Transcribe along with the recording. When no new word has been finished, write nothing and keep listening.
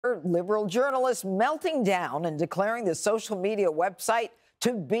Twitter, liberal journalists melting down and declaring the social media website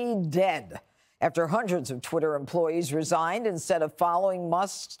to be dead after hundreds of Twitter employees resigned instead of following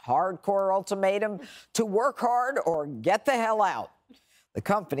Musk's hardcore ultimatum to work hard or get the hell out. The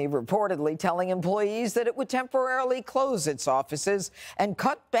company reportedly telling employees that it would temporarily close its offices and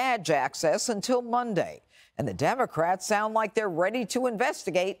cut badge access until Monday. And the Democrats sound like they're ready to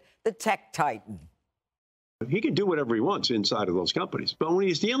investigate the tech titan. He can do whatever he wants inside of those companies. But when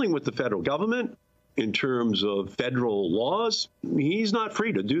he's dealing with the federal government in terms of federal laws, he's not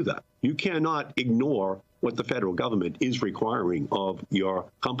free to do that. You cannot ignore what the federal government is requiring of your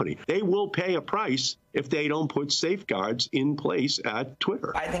company. They will pay a price if they don't put safeguards in place at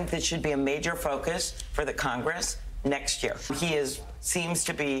Twitter. I think this should be a major focus for the Congress next year. Seems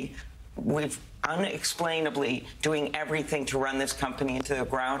to be unexplainably doing everything to run this company into the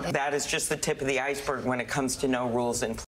ground. That is just the tip of the iceberg when it comes to no rules in place.